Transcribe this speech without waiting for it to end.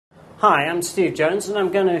Hi, I'm Steve Jones and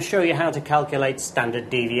I'm going to show you how to calculate standard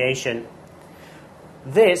deviation.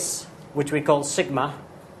 This, which we call sigma,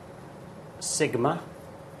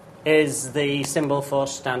 is the symbol for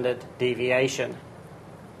standard deviation.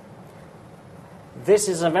 This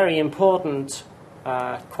is a very important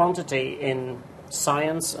quantity in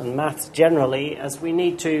science and maths generally, as we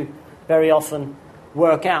need to very often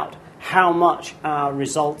work out how much our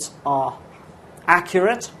results are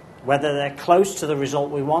accurate, whether they're close to the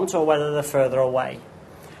result we want or whether they're further away.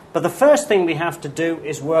 But the first thing we have to do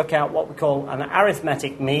is work out what we call an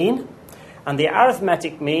arithmetic mean. And the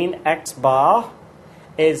arithmetic mean, x bar,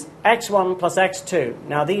 is x1 plus x2.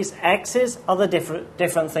 Now these x's are the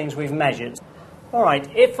different things we've measured. All right,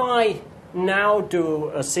 if I now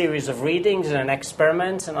do a series of readings in an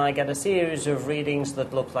experiment and I get a series of readings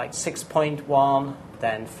that look like 6.1,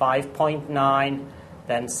 then 5.9,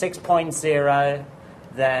 then 6.0,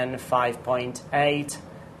 then 5.8,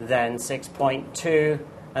 then 6.2,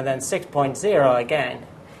 and then 6.0 again.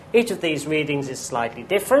 Each of these readings is slightly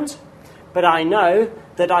different, but I know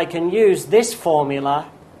that I can use this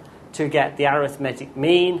formula to get the arithmetic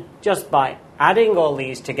mean just by adding all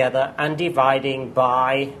these together and dividing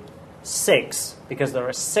by 6, because there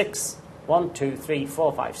are 6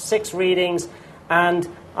 readings, and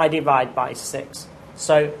I divide by 6.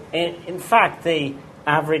 So in fact, the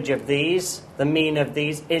average of these, the mean of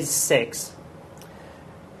these, is 6.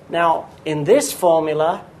 Now, in this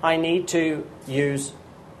formula, I need to use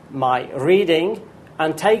my reading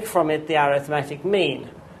and take from it the arithmetic mean.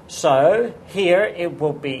 So here it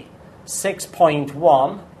will be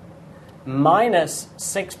 6.1 minus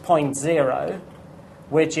 6.0,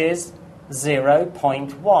 which is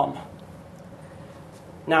 0.1.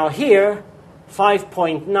 Now here,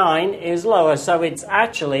 5.9 is lower, so it's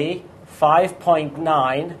actually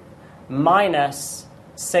 5.9 minus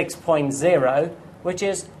 6.0, which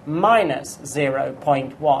is minus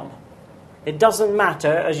 0.1. It doesn't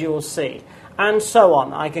matter, as you will see. And so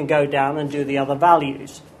on. I can go down and do the other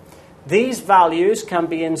values. These values can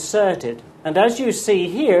be inserted. And as you see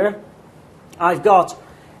here, I've got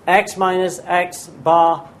x minus x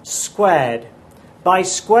bar squared. By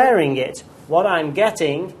squaring it, what I'm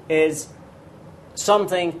getting is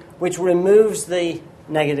something which removes the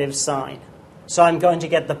negative sign. So I'm going to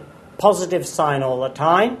get the positive sign all the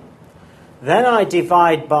time. Then I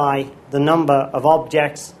divide by the number of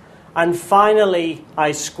objects. And finally,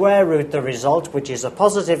 I square root the result, which is a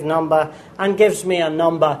positive number, and gives me a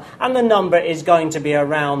number. And the number is going to be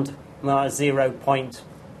around 0.15.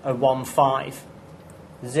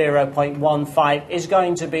 0.15 is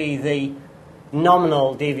going to be the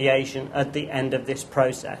nominal deviation at the end of this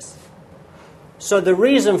process. So the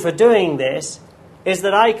reason for doing this is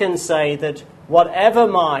that I can say that whatever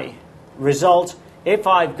my result, if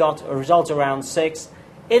I've got a result around 6,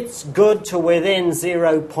 it's good to within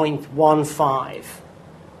 0.15.